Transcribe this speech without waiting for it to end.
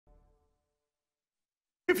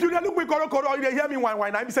If you look with Koro, you hear me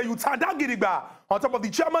wine. I say you stand that gidigba on top of the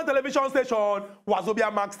chairman television station,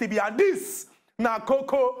 Wazobia Max TV, and this na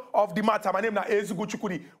koko of the matter. My name na Ezugwu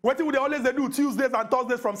Chukwudi. What we always do Tuesdays and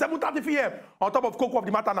Thursdays from 7:30 p.m. on top of koko of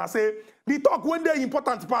the matter. And I say the talk when they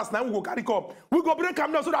important pass now we go carry come. We go break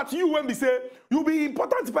them down so that you when we say you be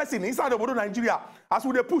important person inside of Nigeria as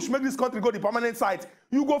we dey push make this country go the permanent site.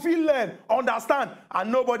 You go feel learn, understand,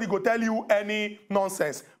 and nobody go tell you any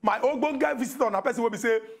nonsense. My ogbonge visitor na person will be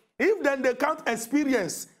say if then they can't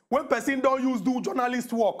experience when person don't use do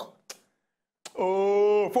journalist work.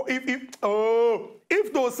 If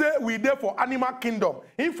they say we there for animal kingdom,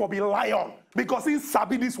 if for be lion, because he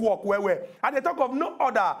sabi this work where and they talk of no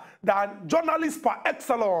other than journalist par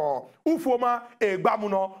excellence, Ufuoma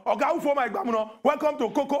Egbamuno. Oga Ufuoma Egbamuno, welcome to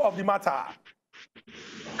Koko of the Matter.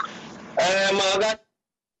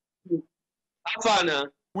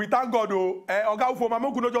 We thank God, Oga Ufuoma,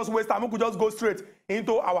 we could not just waste time, we could just go straight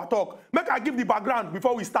into our talk. Make I give the background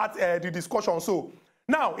before we start the discussion. So.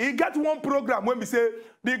 Now, he gets one program when we say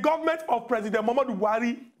the government of President Muhammadu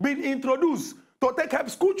Buhari been introduced to take help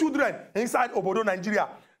school children inside Obodo, Nigeria.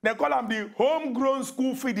 They call them the homegrown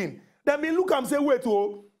school feeding. Then we look and say, wait,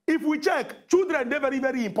 if we check, children, they're very,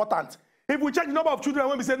 very important. If we check the number of children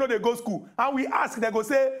when we say no, they go school, and we ask, they go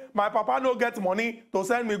say, my papa no get money to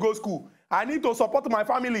send me go school. I need to support my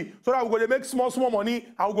family so that we go to make small money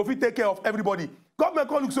and we go to take care of everybody. Government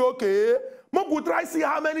can look say, okay, we could try see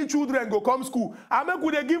how many children go come school and make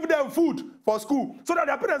could they give them food for school so that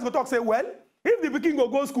their parents go talk say, well, if the pikin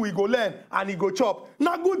go school, he go learn and he go chop.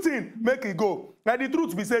 Now good thing, make it go. And the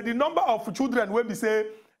truth be say the number of children when we say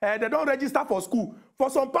they don't register for school. For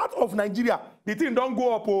some part of Nigeria, the thing don't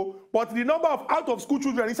go up, but the number of out of school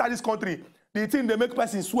children inside this country, the thing they make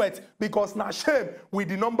person sweat because now shame with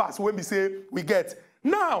the numbers when we say we get.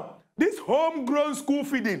 Now, this homegrown school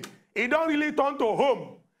feeding, it don't really turn to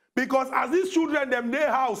home. Because as these children, them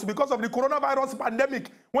their house, because of the coronavirus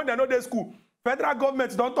pandemic, when they know their school, federal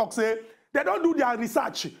government don't talk, say, they don't do their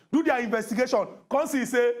research, do their investigation. Consi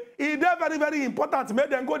say, it's very, very important. Make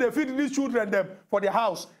them go, they feed these children them for their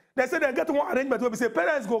house. They say they get one arrangement where we say,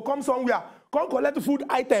 parents go come somewhere, come collect food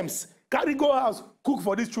items, carry go house, cook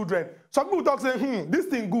for these children. Some people talk, say, this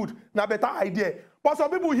thing good, now better idea. But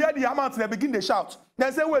some people hear the amount, they begin to shout.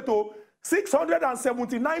 They say, wait,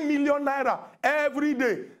 679 million naira every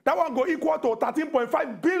day. That one go equal to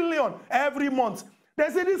 13.5 billion every month. They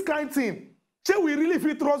say this kind of thing. Shall we really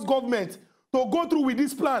feel trust government to go through with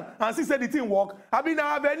this plan and see say the thing work? I mean, an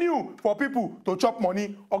avenue for people to chop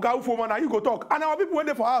money. Oga Ufuoma, now you go talk. And our people when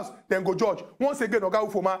they for house, then go judge. Once again, Oga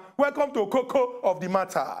Ufuoma, welcome to Koko of the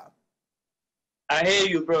Matter. I hear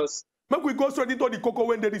you, bros. Make we go straight into the Koko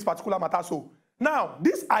when they this particular matter. So now,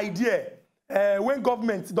 this idea. When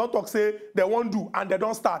government don't talk say they won't do and they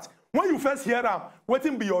don't start. When you first hear them, what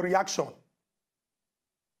will be your reaction?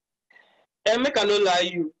 Make I not lie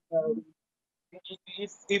you.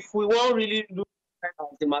 If we won't really look at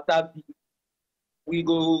the matter, we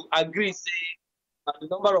go agree say the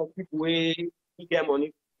number of people where get money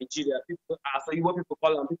in Nigeria, people so you want people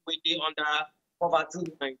call them people they under poverty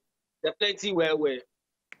line. There plenty where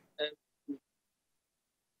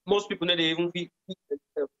most people know they even feed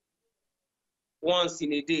themselves once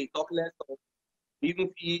in a day, talk less of even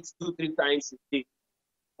feed 2-3 times a day.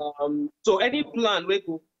 So any plan where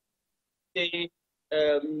go say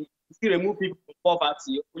still remove people from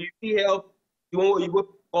poverty, or you help you want you go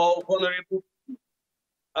call vulnerable people.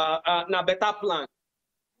 Now better plan.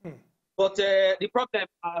 But the problem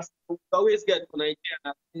as we always get for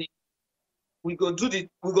Nigeria, we go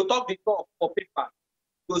talk the talk for paper,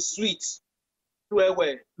 go sweet, well,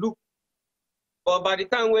 look. But by the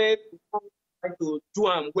time we to do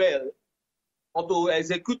them well or to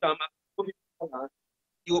execute them,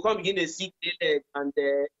 you will come begin to see the leg and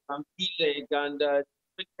feel leg and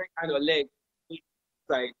different kind of leg.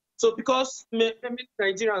 Right. So because many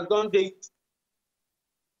Nigerians don't they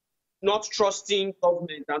not trusting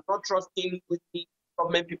government and not trusting with the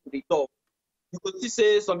government people they talk. You could see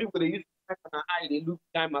say some people they use an eye, they look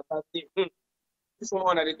time at that say, this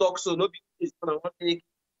one that they talk so no big is gonna want to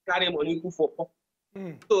carry money for.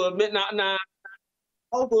 So now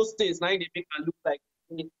all those things now they make it look like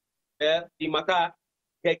the matter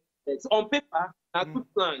it's on paper a good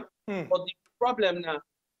plan, but the problem now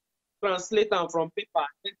translate them from paper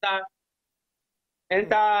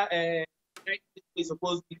enter is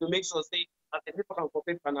supposed to make sure say that the paper can for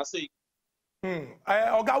paper now so.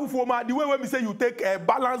 Oga Ufuoma, the way when we say you take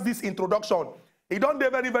balance this introduction, it don't be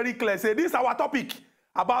very, very clear. Say this is our topic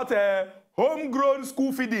about homegrown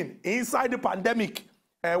school feeding inside the pandemic,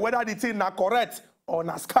 whether the thing na correct or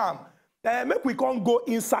na scam. make we can't go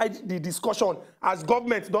inside the discussion as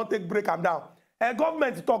government don't take break am down.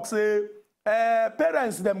 Government talk say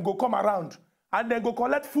parents them go come around and then go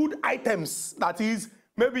collect food items, that is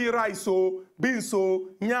maybe rice beans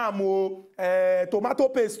yam tomato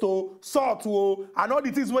paste salt and all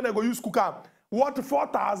the things when they go use cook am, worth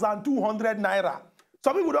 4,200 naira.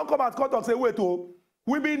 Some people don't come out court and say wait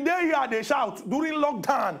we been there here they shout during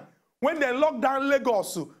lockdown. When they lock down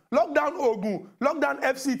Lagos, lock down Ogun, lock down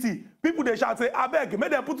FCT, people they shout say, abeg, make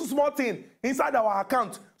them put a small thing inside our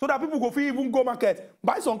account so that people go feel even go market.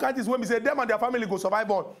 Buy some countries when we say them and their family go survive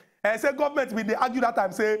on. And say government be they argue that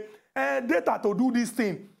time say, data to do this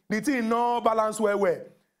thing, the thing no balance well.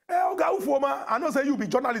 Oga Ufuoma, I know say you be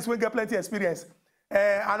journalist when get plenty experience.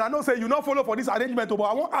 And I know say you not follow for this arrangement, but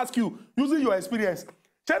I won't ask you using your experience.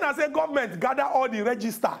 China say government gather all the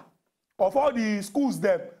register of all the schools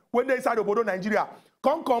them when they inside Obodo, Nigeria,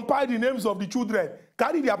 come compile the names of the children,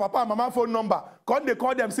 carry their papa and mama phone number, come they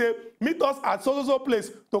call them, say, meet us at so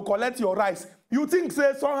place to collect your rice. You think,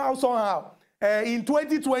 say, somehow, in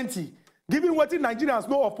 2020, given what Nigerians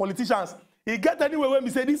know of politicians, he get anywhere when we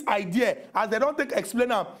say this idea, as they don't take explain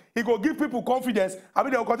them, he go give people confidence. I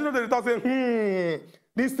mean, they'll continue to talk, say,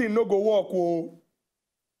 this thing no go work. Oh.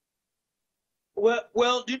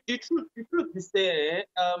 Well, the truth is there.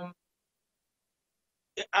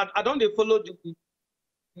 I don't follow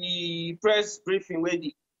the press briefing where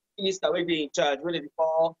the minister where they in charge, where they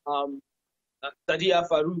call Sadiya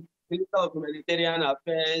Farouk, Minister of Humanitarian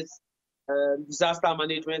Affairs, Disaster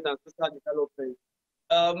Management and Social Development.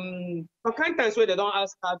 Some kind of times where they don't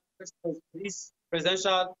ask hard questions, this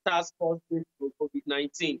presidential task force for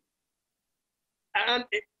COVID-19. And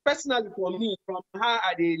personally for me, from how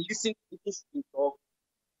I listen to this talk,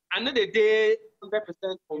 I know that they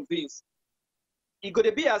 100% convinced. It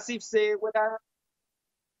could be as if say whether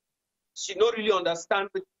she don't really understand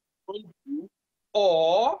what she don't do,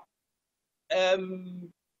 or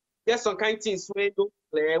there's some kind of things where don't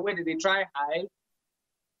clear, whether they try hide.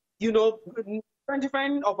 You know,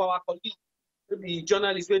 different of our colleagues, maybe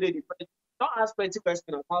journalists, where they don't ask plenty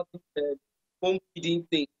questions about the home feeding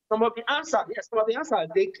thing. Some of the answers, yes, some of the answers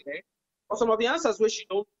they clear, or some of the answers where she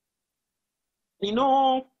don't, you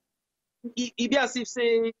know, it be as if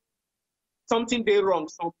say something they wrong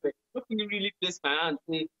somewhere. Not really place my hand.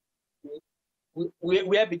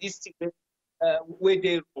 Where be this thing where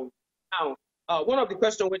they wrong? Now, one of the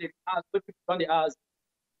questions where they ask, where people on the ask,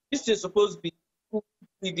 this is supposed to be food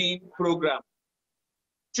feeding program.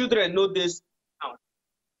 Children know this now.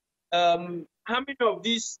 How many of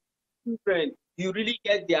these children you really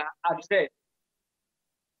get their address?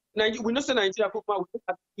 Now we know say Nigeria we don't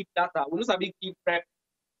have to keep data, we don't have to keep prep.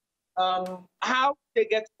 How they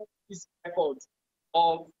get this records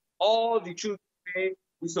of all the children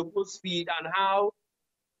we supposed to feed and how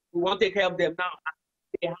we want to help them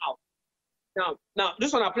now. Now,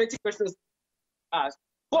 this one are plenty of questions to ask.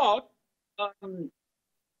 But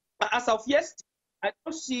as of yesterday, I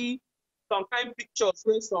don't see some kind of pictures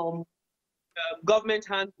where some government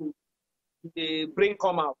handbook they bring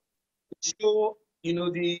come out to show, you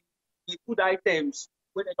know, the food items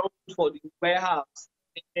where they don't put for the warehouse,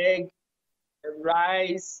 the egg, the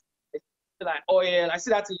rice, like oil. I see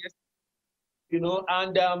that yesterday, you know,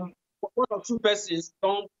 and one or two persons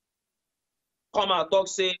don't come out talk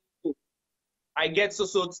say, oh, I get so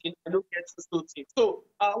thing, I don't get so thing. So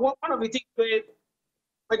one of the things where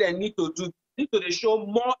they need to do, need to show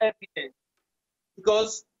more evidence,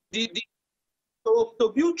 because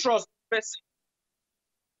to build trust in the person,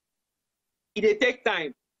 it take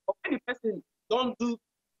time. But when the person don't do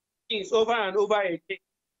things over and over again,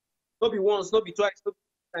 not be once, not be twice, not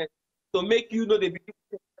be times, to make you know the believe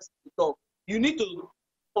the person to talk, you need to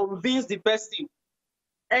convince the person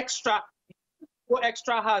go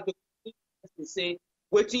extra hard to say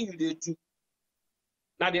what thing you do.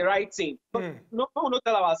 Now the right thing. No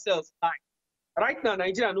tell ourselves like right now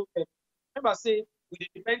Nigeria no pay. Remember say we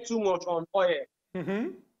depend too much on oil.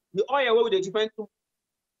 The oil where we depend too much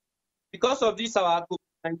because of this our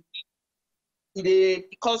COVID-19,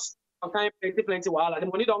 it costs sometimes plenty while the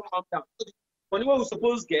money don't come down. So the money what we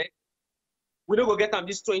supposed get, we don't go get them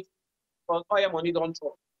this 20 because oil money don't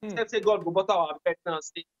drop. Instead say God go butter our bet now and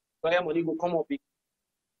say oil money go come up big.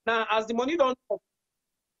 Now as the money don't drop,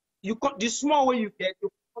 you got the small way you get, you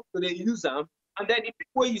come to the use them, and then the big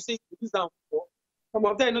way you say you use them for, some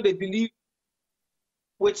of them know they believe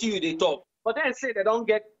what you they talk. But then say they don't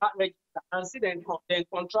get that register and see then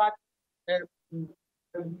contract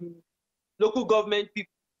local government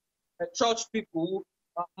people, church people,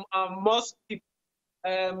 mosque people,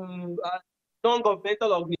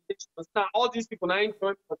 non-governmental organizations. Now all these people now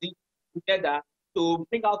join together to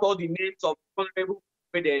bring out all the names of vulnerable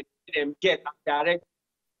where they them get direct.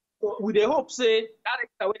 So with the hope say that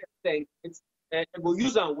extra way they think it's they go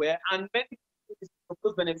use and wear and many people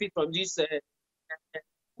supposed benefit from this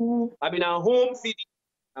who I mean home feeding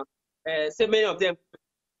say many of them.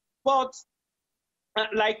 But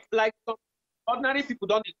like some ordinary people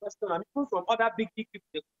don't question them, people from other big people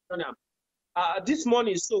they question them. This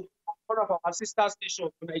morning, so one of our sister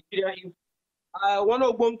stations in Nigeria, one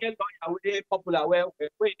of them get very popular where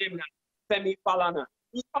name Femi Falana.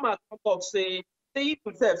 He come and talk say he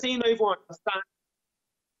himself say he don't even understand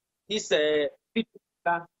this people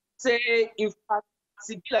that say in fact as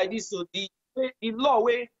it be like this, so the law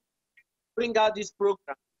way bring out this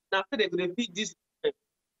program now they're going to feed this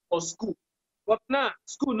for school, but now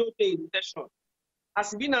school no pay in session.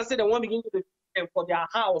 As we now say they want to begin to feed them for their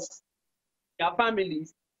house, their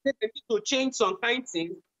families, they need to change some kind of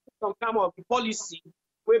things, some kind of policy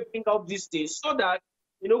we bring out these days so that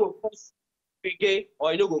you know will cause reggae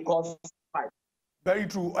or you know will cause fight. Very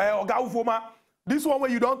true. Oga Ufuoma, this one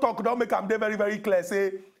where you don't talk, don't make them very, very clear.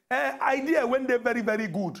 Say, idea when they're very, very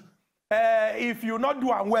good. If you not do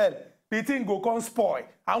them well, the thing go come spoil.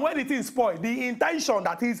 And when the thing spoil, the intention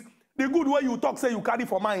that is the good way you talk, say you carry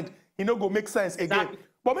for mind, it no go make sense again. Exactly.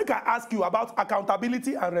 But make I ask you about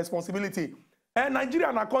accountability and responsibility. Nigeria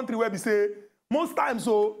and a country where we say most times,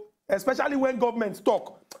 so especially when governments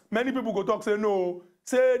talk, many people go talk say no,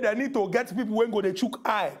 say they need to get people when go they chook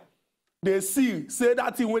eye. They see, say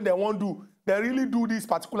that thing when they want to do, they really do this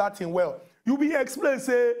particular thing well. You be explain,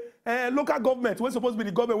 say, local government, when supposed to be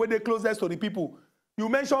the government when they closest to the people. You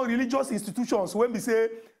mention religious institutions, when we say,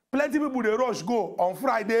 plenty people they rush go on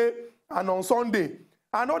Friday and on Sunday.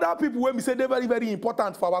 And other people, when we say they're very, very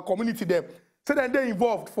important for our community, them, say that they're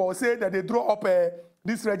involved for, say that they draw up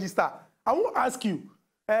this register. I want to ask you,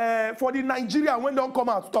 for the Nigerian, when they don't come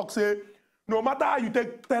out to talk, say, no matter how you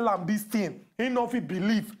tell them this thing, he not fit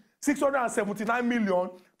believe 679 million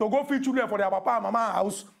to go feed children for their papa and mama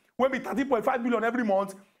house, when be 30.5 million every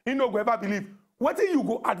month, he no go ever believe. What do you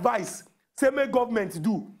go advise? Say make government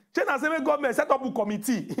do. China say make government set up a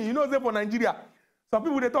committee. You know, say for Nigeria, some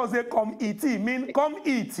people they talk say come eat, mean come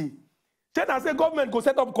eat. China say government go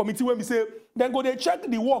set up a committee when we say then go they check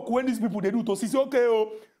the work when these people they do to see okay,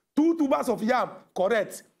 oh, 2 tubers of yam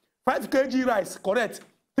correct, 5 kg rice correct,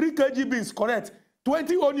 3 kg beans correct,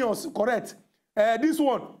 20 onions correct. This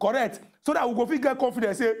one correct, so that we go get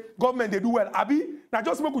confidence. Say government they do well. Abi, now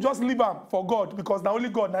just make we just leave them for God because now only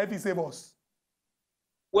God now if He save us.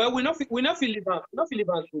 Well, we not feel leave them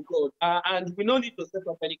for God, and we don't need to set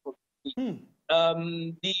up any committee.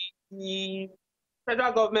 The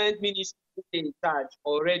federal government ministry in charge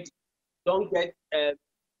already don't get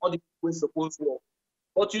all the people we're supposed to work.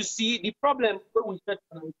 But you see, the problem when we set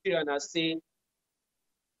in Nigeria and say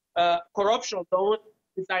corruption don't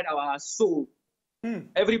inside our soul.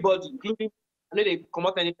 Everybody, including I know they come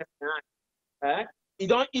out any person. It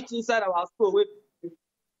don't eat inside our soul.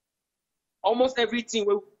 Almost everything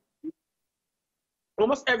we you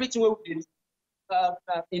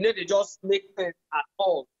know they just make sense at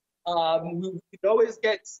all. We always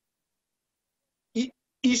get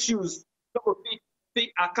issues. So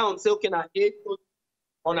big account say okay now A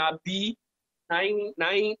on a B 9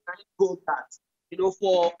 go that you know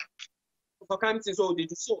for kind of things so they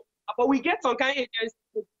do so. But we get some kind of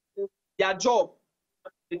agencies, their job,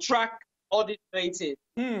 they track all these things to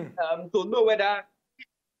know whether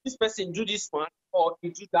this person do this one or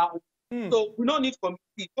he do that one. So we don't need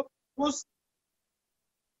committee.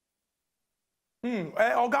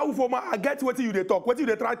 Oga Ufuoma, I get what you they talk. What you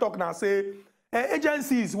they try talk now say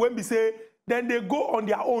agencies when we say then they go on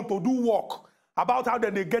their own to do work about how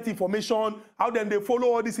then they get information, how then they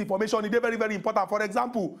follow all this information. It's very, very important. For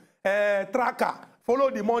example, tracker.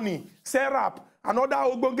 Follow the money, Serap, another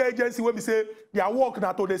Ogbonge agency when we say their work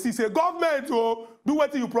now to the see say government do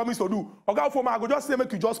what you promise to do. Oga Ufuoma, I go just say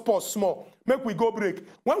make you just pause small, make we go break.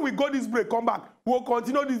 When we go this break, come back, we'll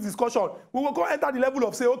continue this discussion. We will go enter the level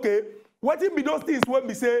of say, okay, what if be those things when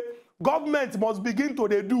we say government must begin to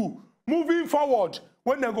they do moving forward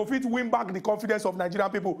when they go fit win back the confidence of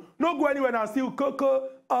Nigerian people. No go anywhere and still koko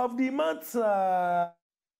of the matter.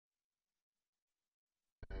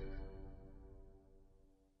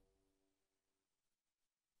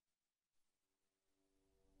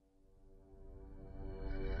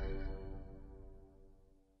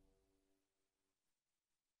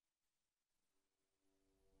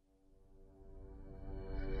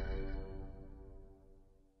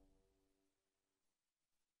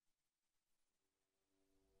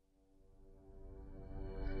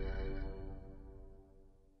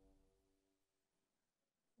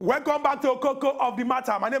 Welcome back to Koko of the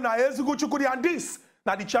Matter. My name is Ezugwu Chukwudi, and this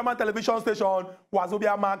na the chairman television station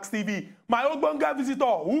Wazobia Max TV. My ogbonge visitor,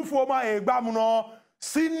 Ufuoma Egbamuno,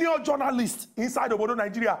 senior journalist inside Obodo,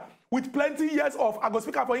 Nigeria, with plenty years of, I go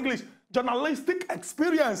speak for English, journalistic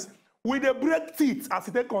experience with a break teeth as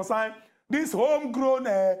it concern this homegrown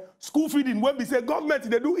school feeding when we say government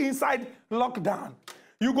they do inside lockdown.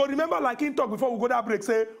 You go remember like in talk before we go that break,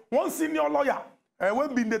 say one senior lawyer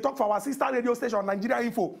when been they talk for our sister radio station Nigeria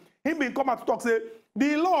Info, him been come out to talk say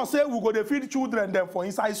the law say we go to feed children them for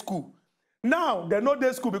inside school. Now they know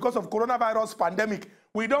they school because of coronavirus pandemic.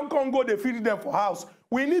 We don't come go they feed them for house.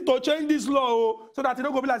 We need to change this law so that it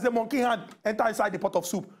don't go be like say monkey hand enter inside the pot of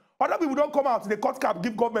soup. Other people don't come out, they cut cap,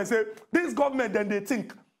 give government say this government then they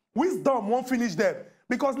think wisdom won't finish them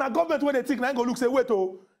because now government when they think now go look say wait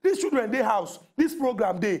oh these children they house this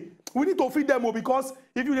program they we need to feed them oh because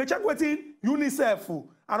if you check waiting UNICEF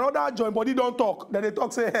and other joint body don't talk then they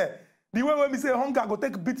talk say hey the way when we say hunger go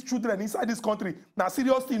take beat children inside this country now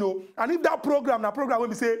serious you know and if that program when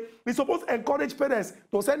we say we supposed to encourage parents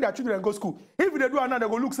to send their children go school if they do another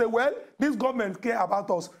they go look say well this government care about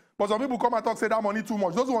us but some people come and talk say that money too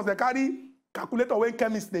much those ones they carry calculator when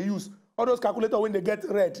chemists they use all those calculators when they get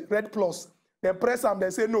red plus they press them,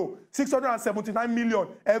 they say no, 679 million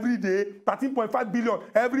every day, 13.5 billion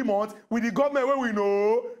every month. With the government where we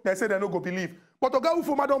know, they say they no go believe. But Oga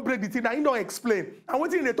Ufuoma don't break the thing, and he don't explain. And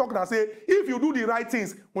one thing they talk and say, if you do the right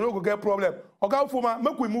things, we no go get problem. Oga Ufuoma,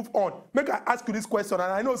 make we move on. Make I ask you this question,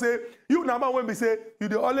 and I know say, you number when we say, you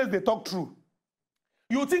they always they talk true.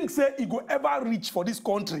 You think say, it go ever reach for this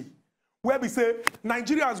country, where we say,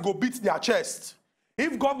 Nigerians go beat their chest.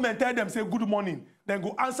 If government tell them say good morning, then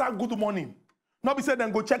go answer good morning. Not be say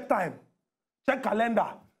then go check time, check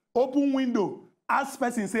calendar, open window, ask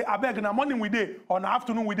person say abeg in the morning we dey or in the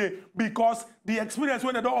afternoon we dey because the experience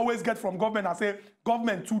when they don't always get from government I say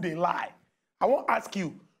government too they lie. I won't ask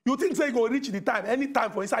you. You think say you go reach the time, any time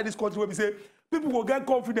for inside this country where we say people will get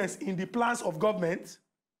confidence in the plans of government?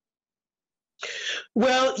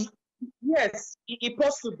 Well, yes, it's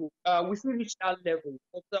possible. We still reach that level,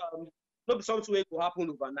 but not be something will happen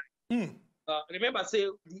overnight. Remember, say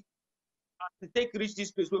to take reach this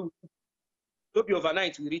place where we don't be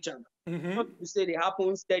overnight we reach them. Not to say they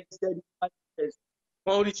happen steady.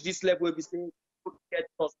 Won't reach this level where we say get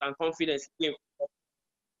trust and confidence.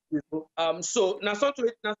 So now something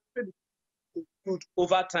good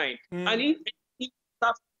over time, and it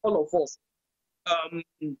starts all of us.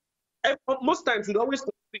 Most times we always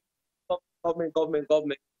think government,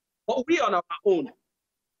 but we on our own.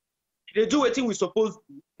 They do what we supposed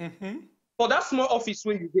to. For that small office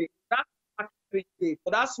where you get, that market where you get,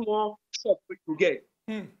 for that small shop where you get,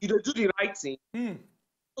 you don't do the right thing.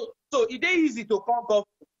 So it is easy to call government.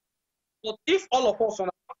 But if all of us on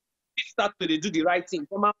our start to do the right thing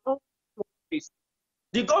from our own place,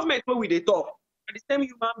 the government where we they talk, are the same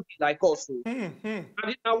human being like us.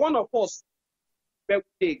 And now one of us where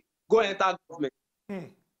we go enter government.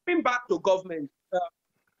 Coming back to government,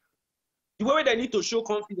 the way they need to show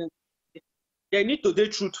confidence. They need to be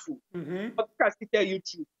truthful. But I can tell you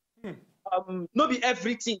truth. Not be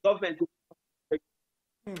everything government do.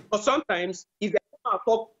 But sometimes, if they don't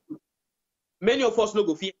talk, many of us no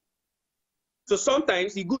go fear. So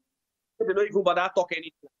sometimes it's good they don't even bother talk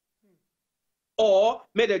anything. Or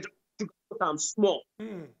maybe they just put them small.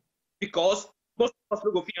 Because most of us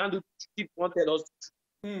no go fear and do people want to tell us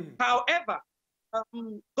the truth. However,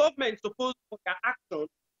 government supposed for their action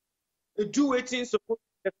to do what it's supposed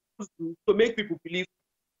to make people believe.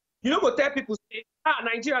 You know, go tell people say,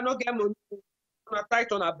 Nigeria not get money on a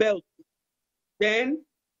tight on a belt. Then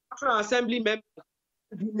National Assembly members,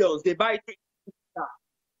 billions, they buy things.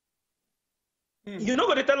 You know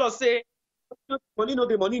what they tell us say, money no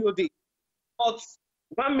day. But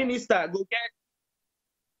one minister go get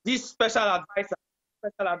this special advisor,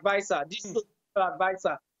 this special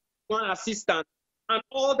advisor, one assistant, and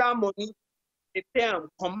all that money they pay them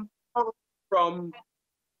come from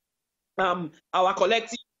our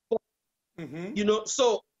collective, you know.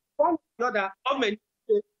 So one or other government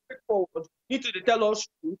need to tell us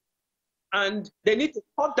truth, and they need to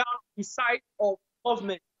cut down the size of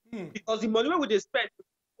government because the money we spend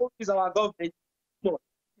is our government more.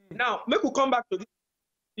 Now, make we come back to this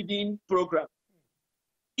feeding program.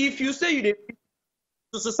 If you say you feed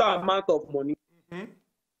a certain amount of money,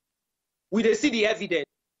 we they see the evidence.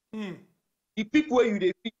 The people where you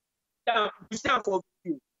feed, you stand for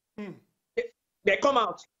you. They come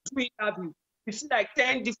out, do interview. You see like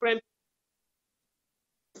 10 different,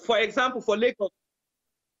 for example, for Lagos,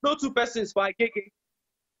 no 2 persons for Agege,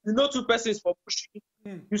 no 2 persons for Bushi.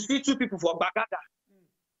 You see 2 people for Bagada.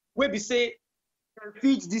 Where we say can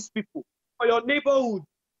feed these people for your neighborhood,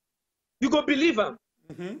 you go believe them.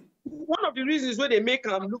 One of the reasons why they make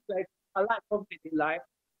them look like a lot of in life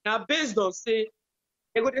now based on say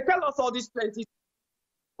they tell us all this plenty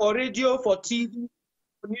for radio, for TV,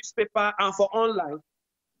 for newspaper, and for online.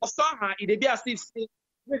 But somehow it be as if say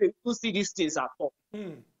we don't see these things at all.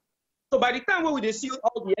 So by the time when we see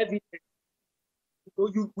all the evidence,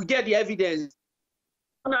 we get the evidence.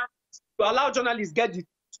 To allow journalists get the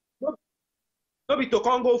not be to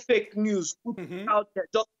Congo fake news put out there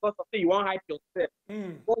just because of you want to hype yourself.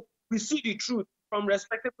 But we see the truth from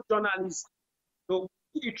respectable journalists. So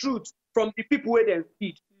we see the truth from the people where they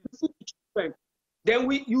feed. We see the truth.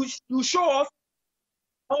 Then you show us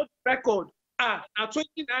all the record. Now 20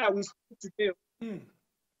 naira we speak today.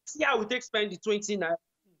 See how we take spend the 20 naira.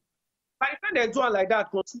 By the time they do it like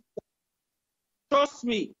that, trust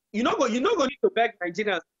me, you not going need to beg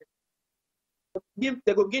Nigerians.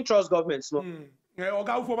 They go begin trust governments. No?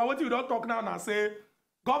 Oga Ufuoma, what you don't talk now and say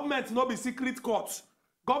government not be secret courts.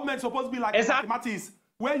 Government supposed to be like mathematics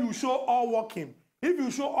where you show all working. If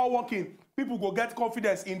you show all working, people go get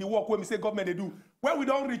confidence in the work when we say government they do. Where we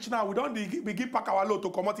don't reach now, we don't begin pack our load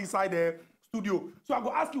to come out inside the studio. So I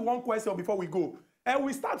go ask you one question before we go. And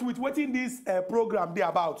we start with what in this program they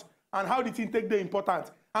about and how the thing take the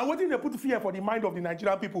important. And what they put fear for the mind of the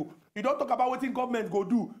Nigerian people. You don't talk about what the government go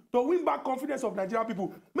do to win back confidence of Nigerian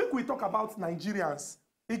people. Make we talk about Nigerians.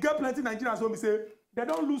 You get plenty Nigerians when we say they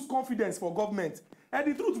don't lose confidence for government. And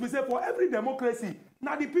the truth we say for every democracy,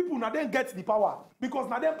 now the people now then get the power because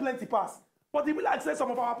now then plenty pass. But if we like say some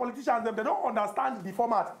of our politicians, they don't understand the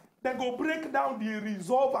format. They go break down the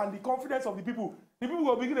resolve and the confidence of the people. The people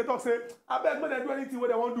will begin to talk, say, I beg when they do anything what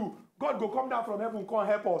they want to do. God go come down from heaven, come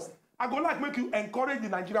help us. I go like make you encourage the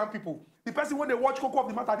Nigerian people. The person when they watch Koko of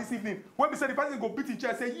the Matter this evening, when we say the person go beat in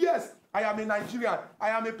chair, say, yes, I am a Nigerian. I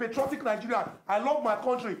am a patriotic Nigerian. I love my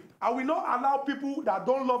country. I will not allow people that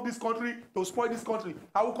don't love this country to spoil this country.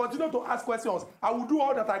 I will continue to ask questions. I will do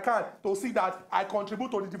all that I can to see that I contribute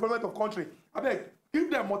to the development of country. I beg, give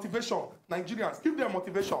them motivation, Nigerians. Give them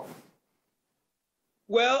motivation.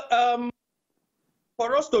 Well,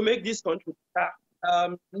 for us to make this country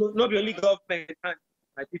better, not the only government and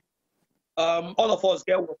my people. All of us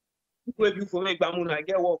get work. Ufuoma Egbamuno, I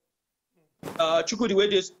get work. Chukwudi, where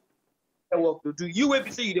they get work to do. You will be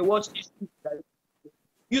say you watch this.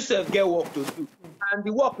 You self get work to do. And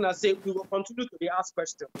the work now say we will continue to ask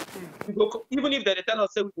questions. We go, even if they tell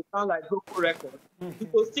us say we sound like broken record, we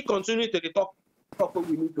will still continue to talk what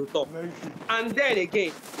we need to talk. And then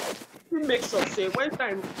again, we make sure say when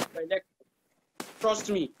time for election, trust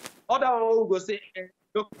me, other one will go say,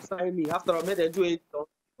 don't sign me after I made them do it.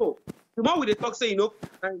 So the more we talk, say, you know,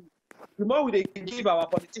 and the more we give our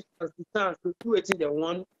politicians the chance to do it in the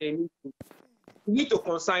one they need to. We need to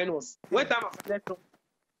consign us. When time of election,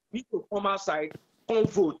 we need to come outside, come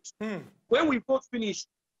vote. When we vote finish,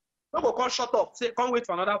 don't go come shut up, say, can't wait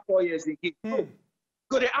for another 4 years again. No.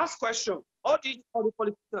 Go they ask questions. All the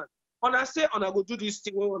politicians. And I say, and I go do this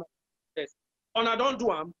thing, and I don't do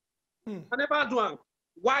them. I never do them.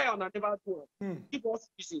 Why and I never do them? Give us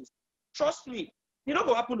reasons. Trust me. It's not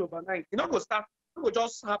going to happen overnight. It's not going to start. It's not going to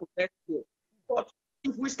just happen next year. But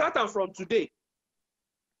if we start from today,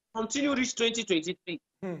 continue reach 2023,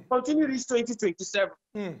 continue reach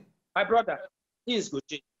 2027, my brother, things go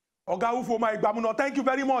change. Oga Ufuoma Egbamuno, thank you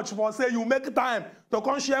very much for saying you make time to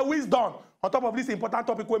come share wisdom on top of this important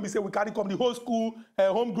topic when we say we carry come the whole school,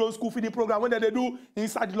 homegrown school feeding program when they do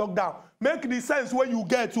inside the lockdown. Make the sense when you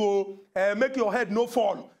get to make your head no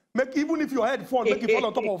fall. Make even if your head fall, make it fall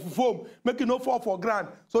on top of foam. Make it no fall for ground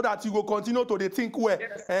so that you will continue to think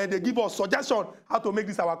where and they give us suggestion how to make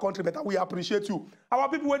this our country better. We appreciate you. Our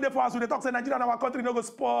people when they for us, when they talk say Nigeria and our country no go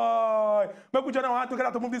spoil. Make we join our hand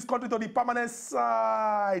together to move this country to the permanent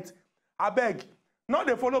site. I beg. Not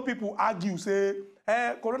they follow people argue say,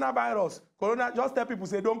 coronavirus, corona. Just tell people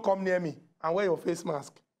say don't come near me and wear your face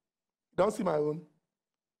mask. Don't see my own.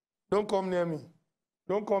 Don't come near me.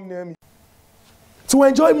 Don't come near me. To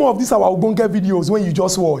enjoy more of these our Ogbonge videos when you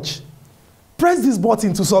just watch, press this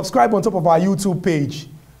button to subscribe on top of our YouTube page.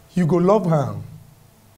 You go love am.